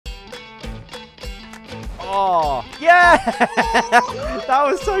Oh, yeah! That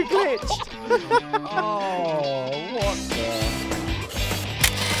was so glitched. Oh, what the?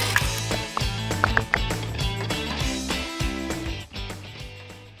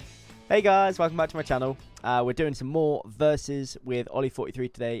 Hey guys, welcome back to my channel. We're doing some more verses with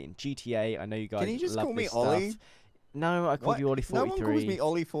Ollie43 today in GTA. I know you guys Can you just love call me this Ollie? stuff. No, I called you Ollie43. No one calls me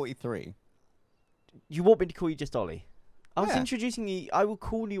Ollie43. You want me to call you just Ollie? I was Yeah. introducing you. I will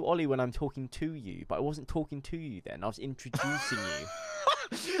call you Ollie when I'm talking to you, but I wasn't talking to you then. I was introducing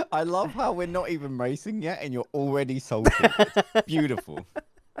you. I love how we're not even racing yet and you're already salty. It's beautiful.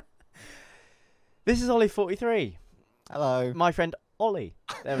 This is Ollie43. Hello. My friend Ollie.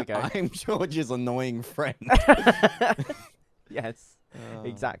 There we go. I'm George's annoying friend. Yes, Oh,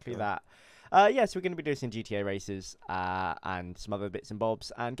 exactly God. that. Yes, we're going to be doing some GTA races and some other bits and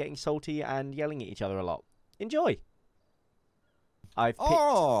bobs and getting salty and yelling at each other a lot. Enjoy. I've picked.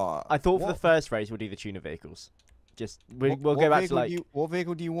 Oh, I thought for what- the first race we'll do the tuner vehicles. Just we'll what go back to vehicle like what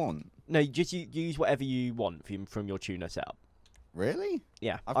vehicle do you want? no, just use whatever you want from your tuner setup. Really?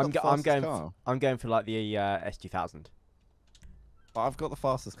 Yeah, I've I'm got the fastest going. car. I'm going for like the S2000. But I've got the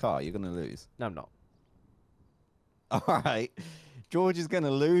fastest car. You're gonna lose. No, I'm not. All right. George is gonna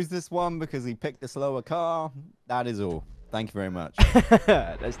lose this one because he picked a slower car. That is all. Thank you very much.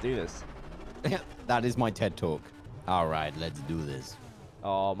 Let's do this. That is my TED talk. All right, let's do this.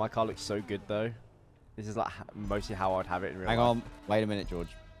 Oh, my car looks so good though. This is like mostly how I'd have it in real Hang life. on. Wait a minute, George.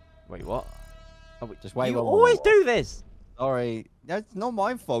 Wait, what? Oh, wait, Just wait. you wait, wait, always wait. do this. Sorry. That's not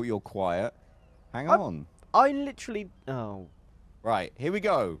my fault you're quiet. Hang I'm- on. I literally. Oh. Right, here we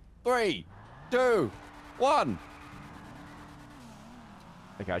go. 3, 2, 1.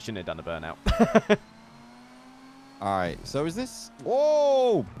 Okay, I shouldn't have done a burnout. All right, so is this...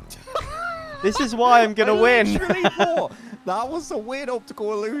 Whoa! This is why I'm gonna I win. literally thought that was a weird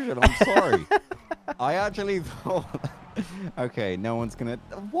optical illusion. I'm sorry. I actually thought... Okay, no one's gonna...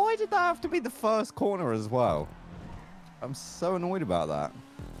 Why did that have to be the first corner as well? I'm so annoyed about that.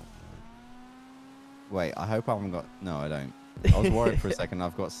 Wait, I hope I haven't got... No, I don't. I was worried for a second.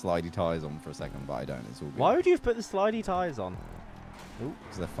 I've got slidey tires on for a second, but I don't. It's all good. Why would you have put the slidey tires on?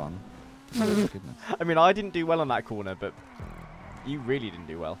 Because they're fun. Oh, goodness. I mean, I didn't do well on that corner, but you really didn't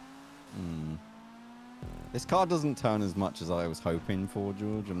do well. Hmm. This car doesn't turn as much as I was hoping for,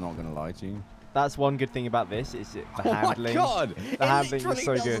 George. I'm not going to lie to you. That's one good thing about this is the handling. Oh my god! The handling is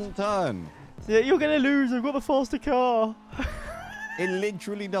so good. Doesn't turn. Yeah, you're gonna lose. I've got the faster car. It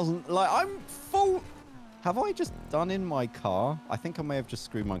literally doesn't. Like, I'm full. Have I just done in my car? I think I may have just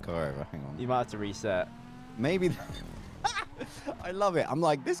screwed my car over. Hang on. You might have to reset. Maybe. I love it. I'm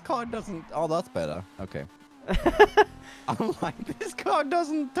like, this car doesn't. Oh, that's better. Okay. I'm like, this car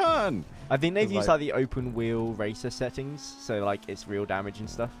doesn't turn. I think they've It's used like- like the open wheel racer settings, so like it's real damage and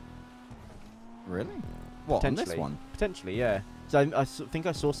stuff. Really? What, on this Potentially. one? Potentially, yeah. So I think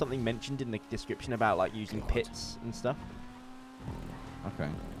I saw something mentioned in the description about like using God. pits and stuff. Okay.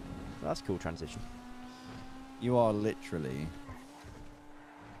 So that's a cool transition. You are literally...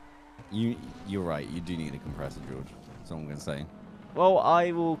 You're right. You do need a compressor, George. That's all I'm going to say. Well,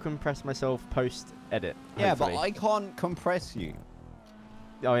 I will compress myself post-edit. Yeah, but hopefully. I can't compress you.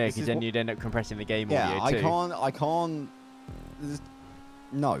 Oh yeah, this because is then what- you'd end up compressing the game Yeah, audio too. I can't...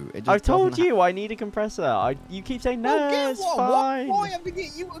 No, it just I've told doesn't you I need a compressor. You keep saying no, Well, get it's one. fine. Why have to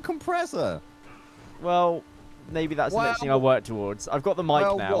get you a compressor? Well, maybe that's the next thing I'll work towards. I've got the mic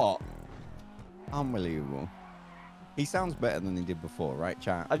Well, now. what? Unbelievable. He sounds better than he did before, right,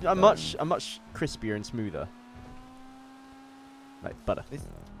 chat? I'm much crispier and smoother. Like butter.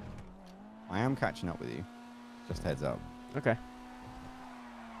 I am catching up with you. Just heads up. Okay.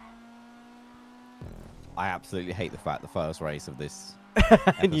 I absolutely hate the fact the first race of this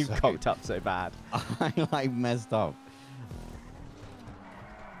And you've episode, cocked up so bad. I like messed up.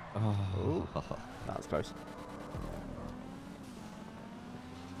 Oh. That was close.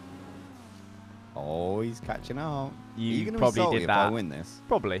 Oh, he's catching up. You Are you gonna probably be salty did if that. I win this?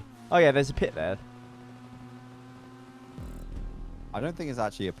 Probably. Oh yeah, there's a pit there. I don't think it's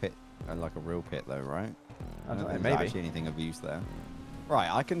actually a pit, like a real pit though, right? I don't know, think maybe. there's actually anything of use there. Right,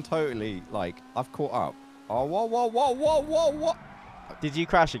 I can totally, like, I've caught up. Oh, whoa, whoa, whoa, whoa, whoa, whoa. Did you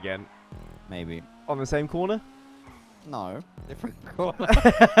crash again? Maybe. On the same corner? No, different corner.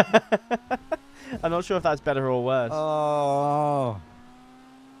 I'm not sure if that's better or worse. Oh.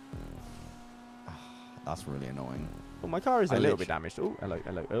 That's really annoying. Well, my car is a little bit damaged. Oh, hello,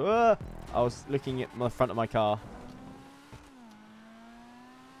 hello. I was looking at the front of my car.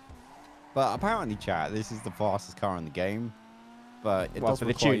 But apparently, chat, this is the fastest car in the game. But it Well, does for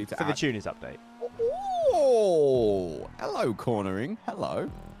the require you tune, to for the tuners update. Oh, hello, cornering. Hello.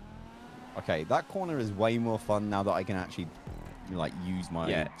 Okay, that corner is way more fun now that I can actually, like, use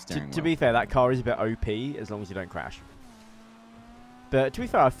my steering wheel. To be fair, that car is a bit OP as long as you don't crash. But to be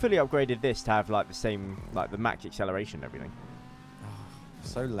fair, I fully upgraded this to have like the same, like the max acceleration and everything.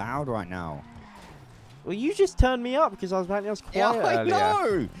 So loud right now. Well, you just turned me up because I was quiet earlier. I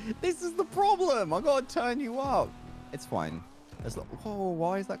know! This is the problem! I gotta turn you up. It's fine. It's like, whoa,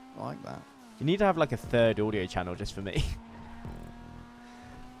 why is that like that? You need to have like a third audio channel just for me.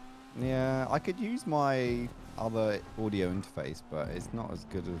 Yeah, I could use my other audio interface, but it's not as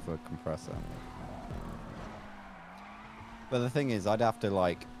good as a compressor. But the thing is, I'd have to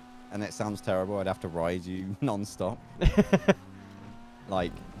like, and it sounds terrible, I'd have to ride you non-stop.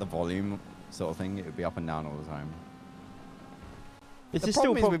 Like, the volume sort of thing, it would be up and down all the time. This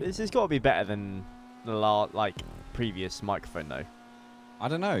has got to be better than the like previous microphone though. I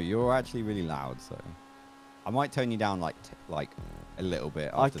don't know, you're actually really loud, so I might tone you down like a little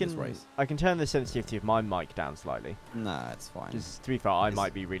bit after this race. I can turn the sensitivity of my mic down slightly. Nah, it's fine. Just to be fair, I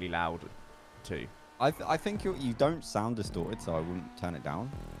might be really loud too. I think you don't sound distorted, so I wouldn't turn it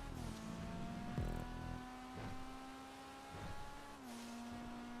down.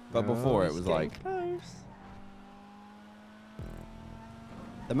 But before it was like close.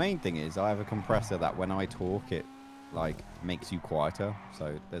 The main thing is I have a compressor that when I talk it like makes you quieter,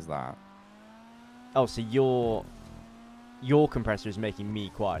 so there's that. Oh, so your compressor is making me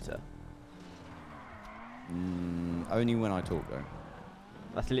quieter. Only when I talk though.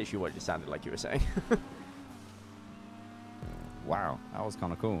 That's literally what it sounded like you were saying. Wow, that was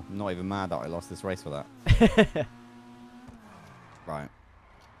kind of cool. I'm not even mad that I lost this race for that. Right.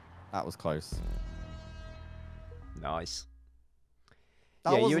 That was close. Nice.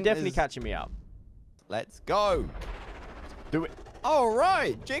 That yeah, you were definitely catching me up. Let's go. Do it. All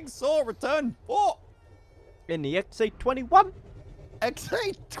right, Jigsaw return 4. In the XA21.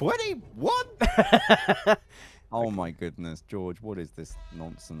 XA21? Oh my goodness, George, what is this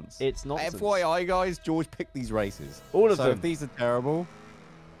nonsense? It's nonsense. FYI, guys, George picked these races. All of them. So if these are terrible,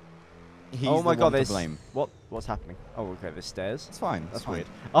 he's oh my the God, one to blame. What's happening? Oh, okay, there's stairs. It's fine. That's fine. weird.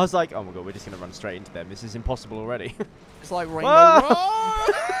 I was like, oh my God, we're just going to run straight into them. This is impossible already. It's like Rainbow Road.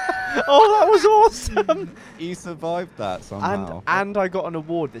 Oh, that was awesome. You survived that somehow. And I got an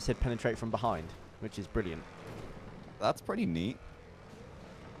award that said penetrate from behind, which is brilliant. That's pretty neat.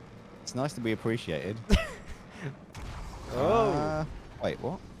 It's nice to be appreciated. Oh. Wait,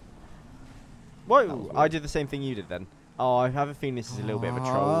 what? Whoa, I did the same thing you did then. Oh, I have a feeling this is a little bit of a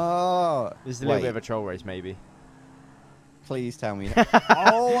troll. This is a little bit of a troll race, maybe. Please tell me.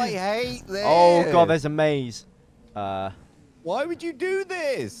 Oh, I hate this. Oh, God, there's a maze. Why would you do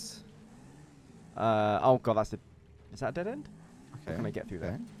this? Oh, God, that's the... Is that a dead end? Okay. How can I get through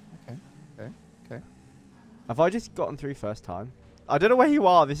there? Okay. Have I just gotten through first time? I don't know where you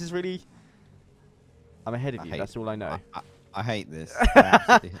are. This is really... I'm ahead of you. That's all I know. I hate this.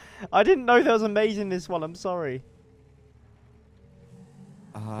 I didn't know there was a maze in this one. I'm sorry.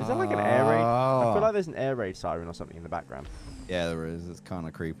 Is that like an air raid? I feel like there's an air raid siren or something in the background. Yeah, there is. It's kind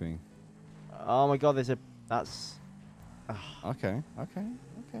of creepy. Oh my God, there's a... That's... Okay. All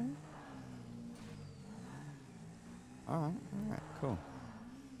right, cool.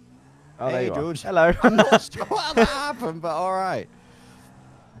 Oh, hey, there you George. Are. Hello. I'm not sure how that happened, but all right.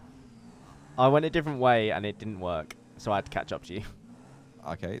 I went a different way and it didn't work, so I had to catch up to you.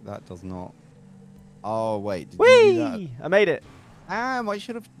 Okay, that does not... Oh, wait. Did Whee! you do that? I made it. Damn, I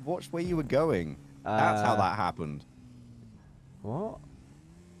should have watched where you were going. That's how that happened. What?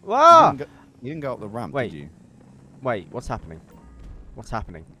 Wow! You didn't go up the ramp, did you? Wait, what's happening? What's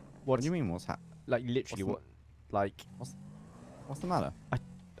happening? What do you mean, what's happening? Like, literally, what? Like... What's the matter?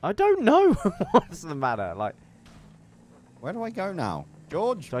 I don't know what's the matter. Like... Where do I go now?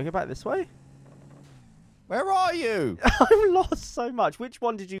 George? Do I go back this way? Where are you? I'm lost so much. Which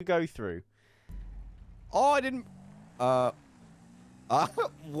one did you go through? Oh, I didn't...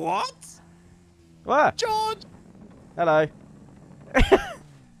 what? Where? George! Hello.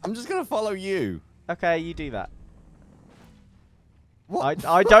 I'm just going to follow you. Okay, you do that. What?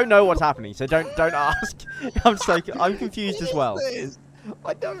 I don't know what's happening, so don't ask. I'm confused as well.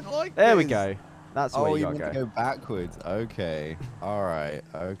 I don't like There this. we go. That's where you want gotta to go backwards. Okay. All right.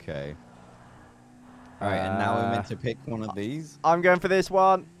 Okay. All right. And now we're meant to pick one of these. I'm going for this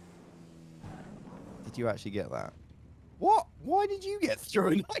one. Did you actually get that? What? Why did you get through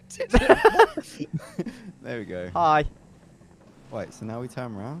and I didn't? There we go. Hi. Wait. So now we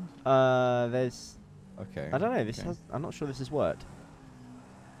turn around. There's. Okay. I don't know. This has. I'm not sure this has worked.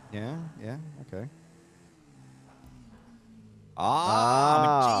 Yeah. Okay. I'm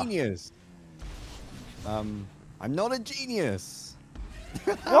a genius. I'm not a genius.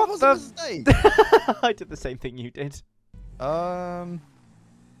 That What was the- a mistake. I did the same thing you did.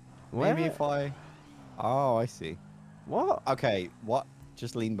 Maybe if I... Oh, I see. What? Okay, what?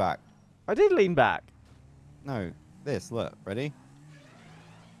 Just lean back. I did lean back. No, this, look. Ready?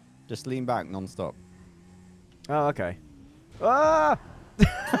 Just lean back non-stop. Oh, okay. Ah!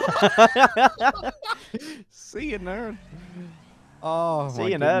 See you, nerd. Oh, See my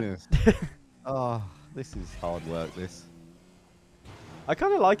you, nerd. goodness. Oh, this is hard work, this. I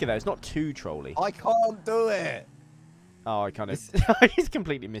kind of like it though. It's not too trolly. I can't do it. Oh, I kind of. I just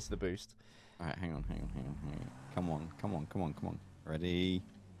completely missed the boost. All right, hang on. Come on. Ready?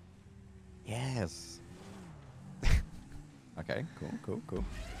 Yes. Okay, cool.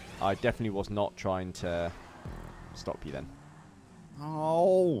 I definitely was not trying to stop you then.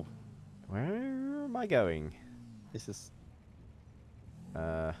 Oh, Where am I going? this is...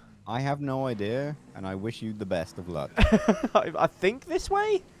 I I have no idea, and I wish you the best of luck. think this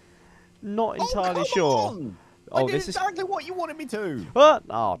way. Not entirely come sure. on! Oh, I did this is. exactly what you wanted me to. What?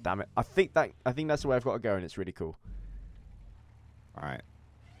 Oh, damn it! I think that's the way I've got to go, and it's really cool. All right.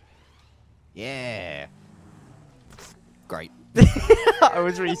 Yeah. Great. I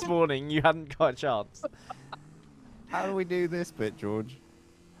was respawning. You hadn't got a chance. How do we do this bit, George?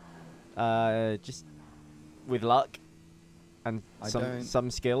 Just with luck and I don't- some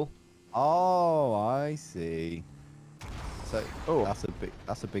skill. Oh, I see. So, Oh.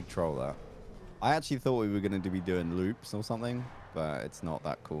 that's a big troll. That. I actually thought we were going to be doing loops or something, but it's not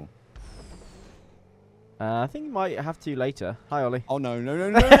that cool. I think you might have to later. Hi, Ollie. Oh no! You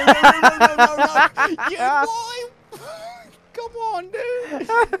why? Come on, dude.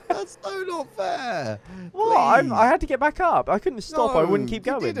 That's so not fair. What? Please. I had to get back up. I couldn't stop. I wouldn't keep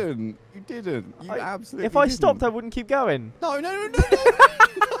going. You didn't. You absolutely. If I stopped, I didn't. wouldn't keep going. No. And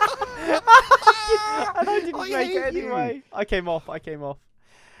I didn't I make it hate you. anyway. I came off.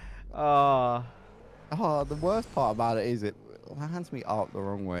 Ah. Oh, the worst part about it is it hands me up the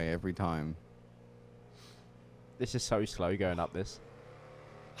wrong way every time. This is so slow going up this.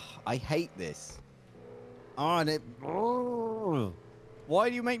 I hate this. Oh, and it. Oh, why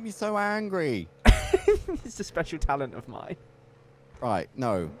do you make me so angry? It's a special talent of mine. Right,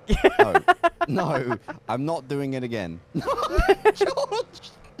 no. No, I'm not doing it again.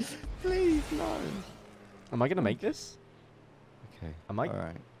 George, please, no. Am I going to make this? Okay. Am I? All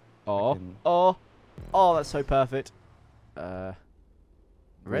right. Oh. can- Oh, that's so perfect. Red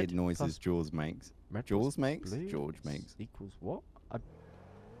Weird noises plus Jaws makes. red Jaws plus makes? blue George makes. equals what? I'm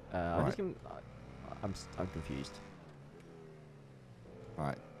Right. just gonna, I'm confused.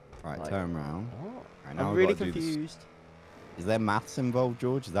 Right, Right. turn around. What? Right, now I'm I've really gotta do this. confused. Is there maths involved,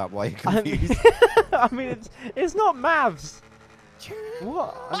 George? Is that why you're I confused? mean, it's not maths.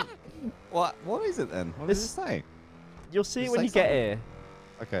 What? What is it then? What does it say? You'll see it Just when say you get something. here.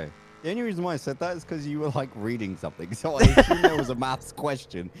 Okay. The only reason why I said that is because you were like reading something. So I assumed there was a maths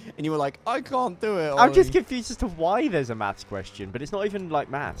question. And you were like, I can't do it. I'm just Ollie." confused as to why there's a maths question, but it's not even like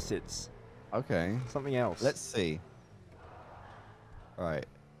maths. It's Okay. something else. Let's see. Alright.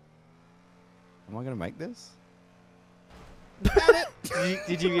 Am I going to make this?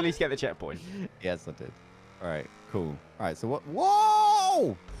 Did you at least get the checkpoint? Yes, I did. Alright, cool. Alright, so what?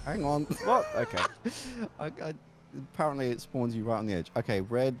 Whoa! Hang on. What? Okay. Apparently it spawns you right on the edge. Okay,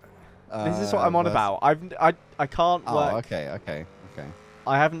 red. This is what I'm on about. I can't Oh, work. okay.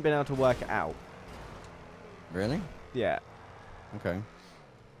 I haven't been able to work it out. Really? Yeah. Okay.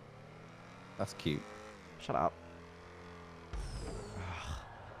 That's cute. Shut up.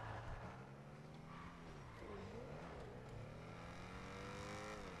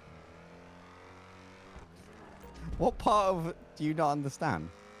 What part of do you not understand?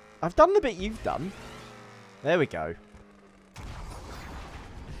 I've done the bit you've done. There we go.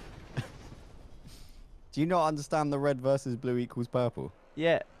 Do you not understand the red versus blue equals purple?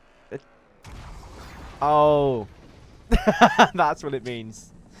 Yeah. Oh. That's what it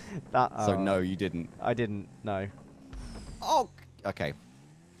means. So no, you didn't. I didn't. No. Oh, okay.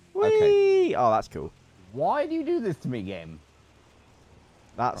 Whee! Oh, that's cool. Why do you do this to me, game?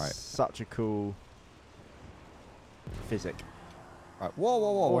 That's Right. such a cool physic. Right. Whoa.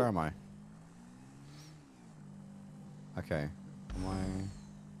 Oh. Where am I? Okay. Am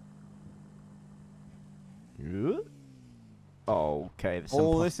Okay. There's I? some,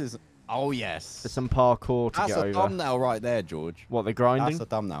 Oh, this is. Oh yes. there's some parkour to That's get a over. thumbnail right there, George. What, the grinding? That's a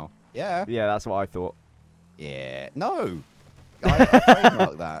thumbnail. Yeah. Yeah, that's what I thought. Yeah. No. I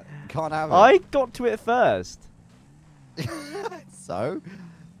trademark that. Can't have it. I got to it first. So,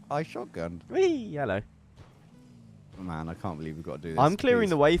 I shotgunned. Whee! Hello. Man, I can't believe we've got to do this. I'm clearing Please.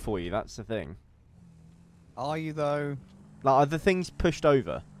 the way for you. That's the thing. Are you though? Like, are the things pushed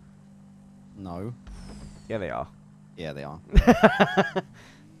over? No. Yeah, they are. Yeah, they are.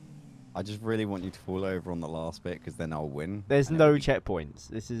 I just really want you to fall over on the last bit, because then I'll win. There's no checkpoints.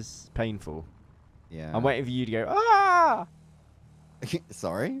 This is painful. Yeah. I'm waiting for you to go, ah!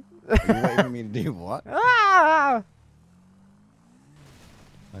 Sorry? Are you waiting for me to do what? Ah!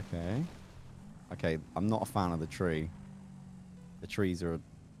 Okay. Okay, I'm not a fan of the tree. The trees are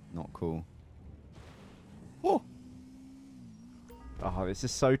not cool. Oh! Oh, this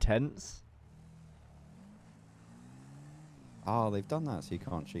is so tense. Oh, they've done that so you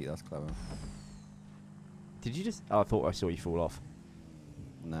can't cheat. That's clever. Did you just... Oh, I thought I saw you fall off.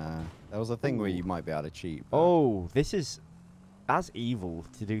 Nah. There was a thing where you might be able to cheat. But... Oh, this is... That's evil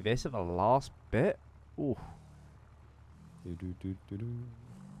to do this at the last bit. Ooh.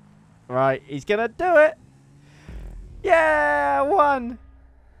 Right, he's gonna do it. Yeah, won.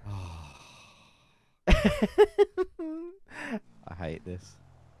 I hate this.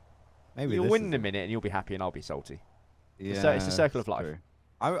 Maybe You'll this win is in a minute and you'll be happy and I'll be salty. Yeah, it's a circle of life. true.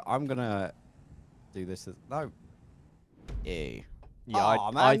 I'm gonna do this as no. Yeah. Yeah,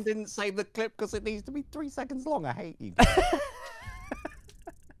 oh, man, didn't save the clip because it needs to be 3 seconds long. I hate you.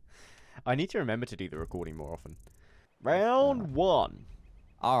 I need to remember to do the recording more often. Round 1.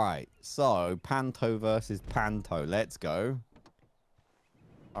 All right, so Panto versus Panto. Let's go.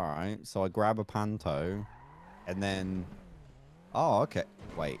 All right, so I grab a Panto, and then... Oh, okay.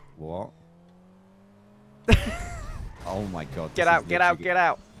 Wait, what? Oh my god. Get out, get out, get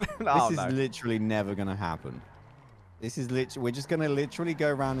out. This is literally never going to happen. This is literally... We're just going to literally go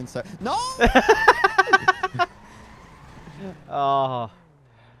around and say... No! Oh.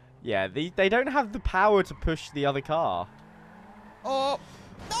 Yeah, they don't have the power to push the other car. Oh!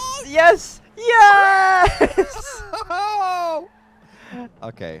 No! Yes! Yes! Oh!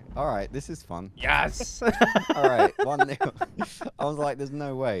 Okay, alright, this is fun. Yes! Alright, 1-0. I was like, there's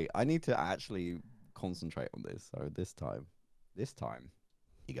no way. I need to actually concentrate on this. So this time,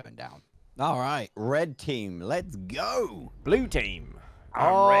 you're going down. Alright, red team, let's go! Blue team,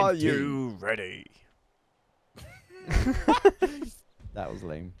 Are you ready? That was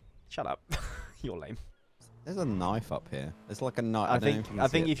lame. Shut up. You're lame. There's a knife up here. There's like a knife. I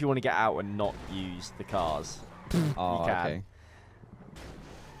think if you want to get out and not use the cars, oh, you can. Okay.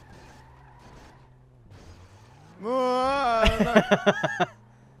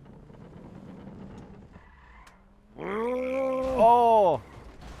 Oh!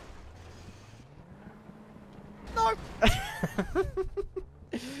 No!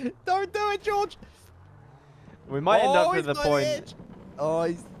 Don't do it, George! We might end up with the point. Oh,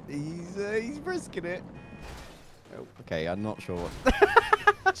 he's risking it. Oh, okay, I'm not sure what.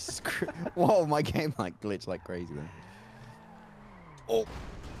 Whoa, my game like glitched like crazy then. Oh,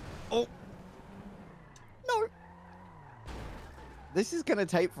 oh, no! This is gonna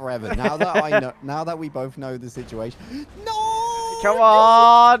take forever. Now that I know, now that we both know the situation. No! Come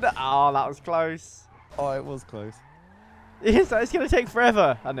on! Oh, that was close. Oh, it was close. It's gonna take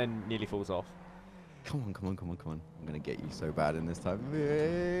forever, and then nearly falls off. Come on, come on, come on, come on. I'm gonna get you so bad in this time.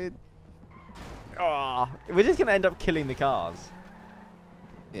 Oh, we're just gonna end up killing the cars.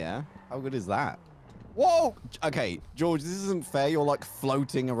 Yeah, how good is that? Whoa! Okay, George, this isn't fair. You're like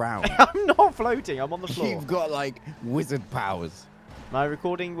floating around. I'm not floating. I'm on the floor. You've got like wizard powers. My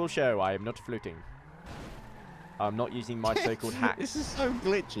recording will show I am not floating. I'm not using my so-called hacks. This is so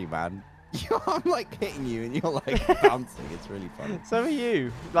glitchy, man. I'm like hitting you and you're like bouncing. It's really funny. So are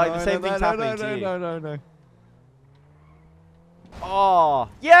you. Like the same thing's happening to you. No. Oh,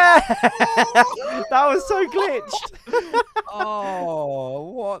 yeah! That was so glitched.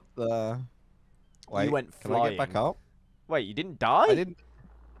 Oh, what the? Wait, you went can flying. I get back up? Wait, you didn't die? I didn't.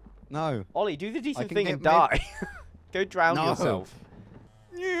 No. Ollie, do the decent can thing get and die. Go drown No. yourself.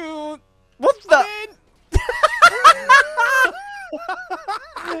 You. What the?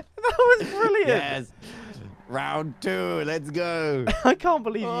 That was brilliant. Yes. Round 2. Let's go. I can't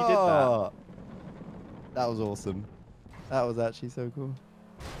believe you did that. That was awesome. That was actually so cool.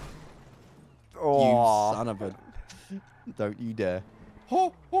 Oh. You son of a... Don't you dare.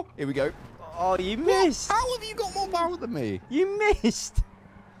 Oh, oh, here we go. Oh, you missed. How have you got more power than me? You missed.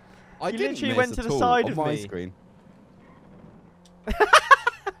 I You didn't literally miss went to at the all side on of my me. screen.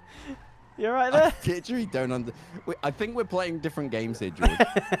 You're right I there. literally don't under... I think we're playing different games here, George.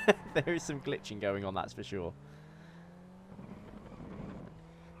 There is some glitching going on, that's for sure.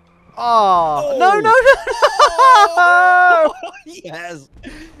 Oh, no, no, no, no! Yes.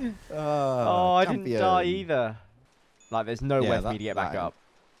 Oh, I didn't die either. Like, there's no way for me to get back up.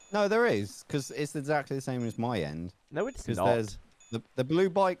 No, there is, because it's exactly the same as my end. No, it's not. not. There's the blue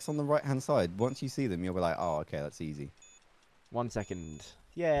bikes on the right-hand side. Once you see them, you'll be like, oh, okay, that's easy. 1 second.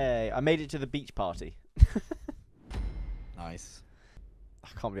 Yay! I made it to the beach party. Nice. I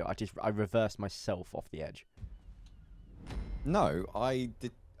can't believe I reversed myself off the edge. No, I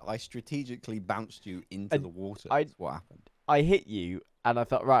strategically bounced you into the water. That's what happened. I hit you, and I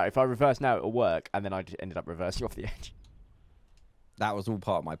thought, right, if I reverse now, it'll work. And then I just ended up reversing off the edge. That was all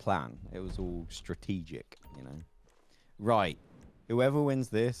part of my plan. It was all strategic, you know. Right. Whoever wins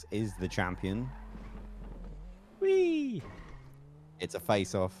this is the champion. Whee! It's a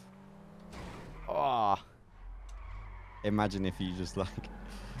face-off. Oh. Imagine if you just like...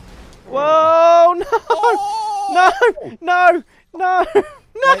 Whoa! No! Oh! No! No! No!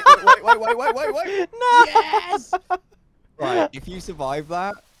 Wait. No! Yes! Right, if you survive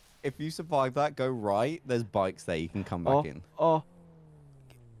that, go right. There's bikes there. You can come back in. Oh,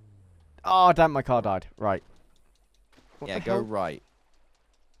 damn, my car died. Right. Yeah, go right.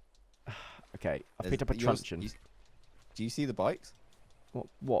 Okay, I picked up a truncheon. Do you see the bikes?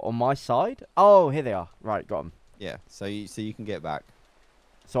 What, on my side? Oh, here they are. Right, got them. Yeah, so you can get back.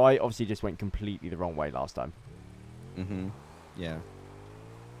 So I obviously just went completely the wrong way last time. Mm-hmm. Yeah.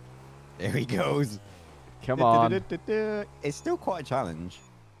 There he goes. Come on. It's still quite a challenge.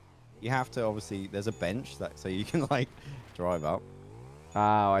 You have to, obviously, there's a bench so you can, like, drive up.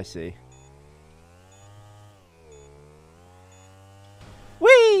 Oh, I see.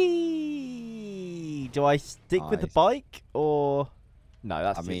 Whee! Do I stick with the bike, or... No,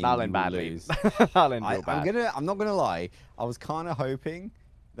 that's that'll end badly. That'll end real bad. I'm not gonna lie. I was kind of hoping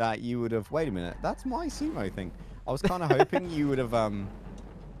that you would have... Wait a minute. That's my sumo thing. I was kind of hoping you would have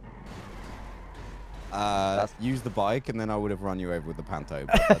used the bike, and then I would have run you over with the panto,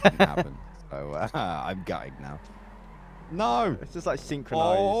 but that didn't happen. So I'm gutted now. No! It's just like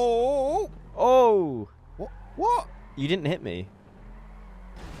synchronized. Oh! Oh! What? You didn't hit me.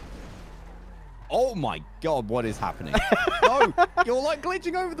 Oh my god, what is happening? No! You're like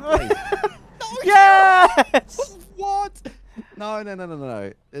glitching over the place! No! Yes! What? No.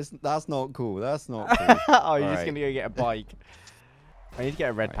 That's not cool. That's not cool. Oh, you're just gonna go get a bike. I need to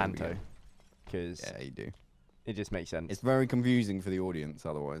get a red panto. Because yeah, you do. It just makes sense. It's very confusing for the audience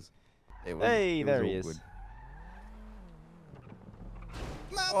otherwise. Hey, there he is.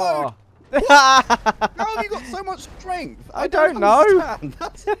 Oh. How have you got so much strength? I don't know.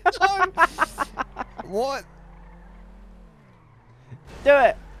 What? Do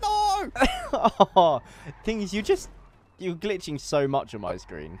it. No. Oh, thing is, you're glitching so much on my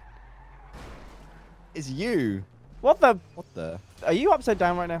screen. It's you. What the? Are you upside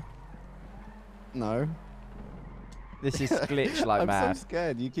down right now? No. This is glitch like mad. I'm so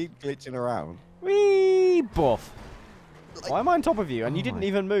scared. You keep glitching around. Wee buff. Like, why am I on top of you? And you didn't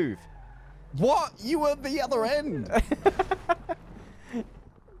even move. What? You were at the other end.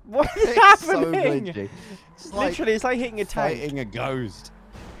 What is happening? So glitchy. Literally, it's like hitting a tank. Fighting a ghost.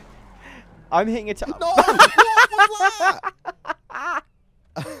 I'm hitting a tank. No! What was that?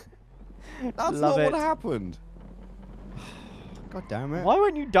 That's not what happened. God damn it. Why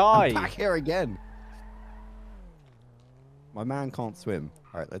won't you die? I'm back here again. My man can't swim.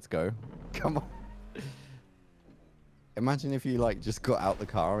 Alright, let's go. Come on. Imagine if you, like, just got out the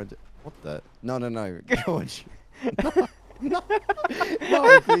car and... What the... No. George. No,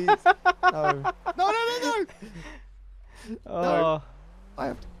 please. No. No. Oh. No. I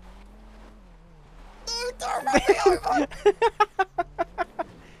have to... No, don't run me over!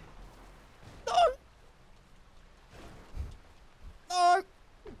 No!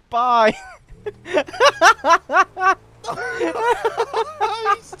 Bye! No,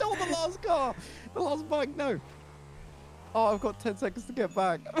 he stole the last car! The last bike, no! Oh, I've got 10 seconds to get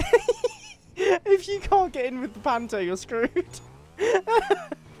back. If you can't get in with the panto, you're screwed.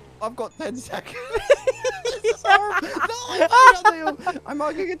 I've got 10 seconds. This is horrible. No, I'm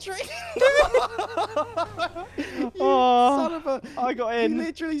hugging a tree. You son of a... I got in. You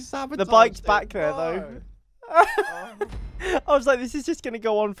literally sabotaged the bike's it. back there, though. I was like, this is just going to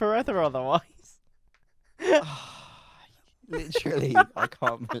go on forever otherwise. Literally, I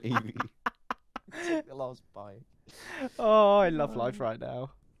can't believe you. Took the last bike. Oh, I love life right now.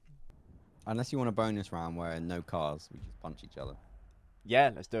 Unless you want a bonus round where no cars, we just punch each other.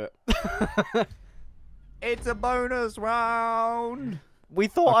 Yeah, let's do it. It's a bonus round! We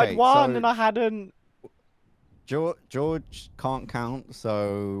thought I'd won and I hadn't. George can't count,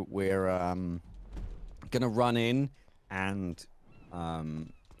 so we're gonna run in and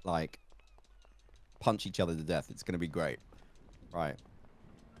like punch each other to death. It's gonna be great. Right.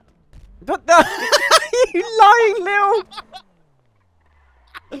 But you lying little.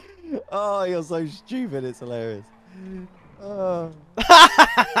 Oh, you're so stupid. It's hilarious.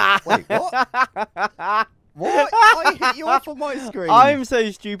 Wait, what? What? I hit you off on my screen. I'm so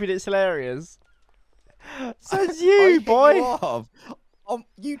stupid, it's hilarious. Says I you, hit boy. You, off.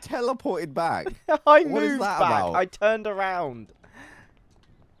 You teleported back. I What is moved that back. about? I turned around.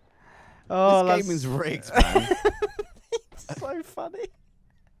 Oh, This game is rigged, man. It's so funny.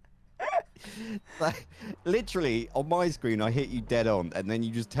 Like, literally, on my screen, I hit you dead on, and then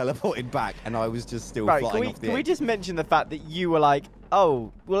you just teleported back, and I was just still Right, flying off the can we edge. just mention the fact that you were like,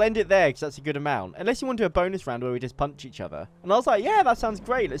 oh, we'll end it there because that's a good amount. Unless you want to do a bonus round where we just punch each other. And I was like, yeah, that sounds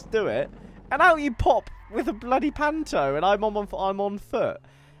great. Let's do it. And out you pop with a bloody panto, and I'm on foot.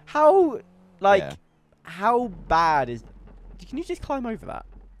 How, like, Yeah. how bad is... Can you just climb over that?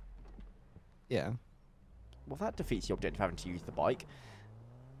 Yeah. Well, that defeats the object of having to use the bike.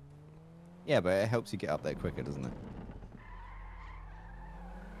 Yeah, but it helps you get up there quicker, doesn't it?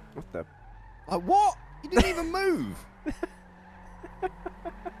 What the... Like, what? You didn't even move.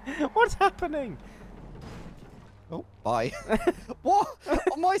 What's happening? Oh, bye. What?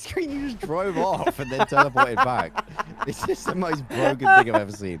 On my screen, you just drove off and then teleported back. It's just the most broken thing I've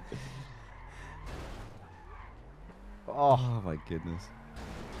ever seen. Oh, my goodness.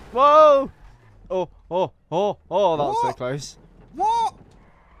 Whoa! Oh, that was so What? close. What?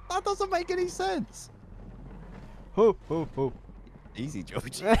 That doesn't make any sense. Oh. Easy,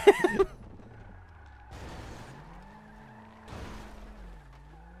 George.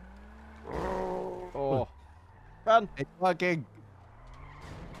 Oh. Run. It's working.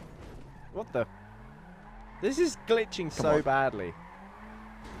 What the? This is glitching so badly.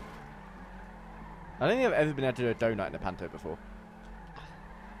 I don't think I've ever been able to do a donut in a panto before.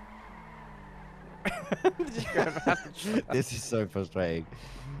 Just go around. This is so frustrating.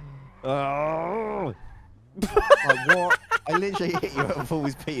 Oh. Like, what? I literally hit you at full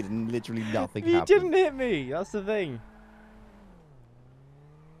speed and literally nothing You happened. didn't hit me. That's the thing.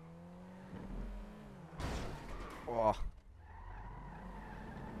 Oh.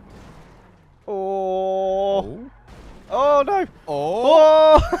 Oh. Oh no.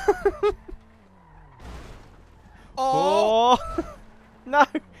 Oh. Oh. Oh. Oh. No.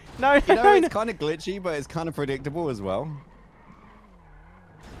 No. You know, No. it's kind of glitchy, but it's kind of predictable as well.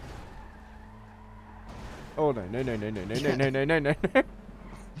 Oh no. No.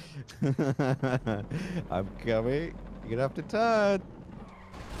 I'm coming. You're gonna have to turn.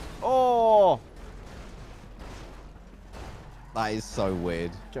 Oh. That is so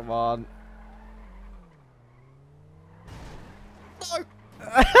weird. Come on. No.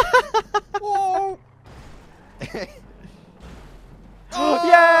 Whoa.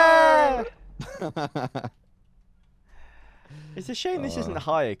 Yeah! It's a shame this isn't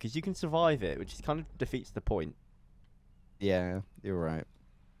higher because you can survive it, which kind of defeats the point. Yeah, you're right.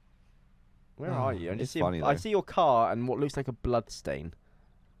 Where are you? It's funny, I though. see your car and what looks like a blood stain.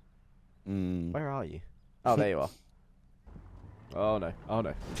 Mm. Where are you? Oh, there you are. Oh no. Oh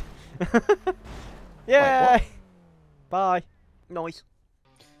no. Yay! Bye. Nice.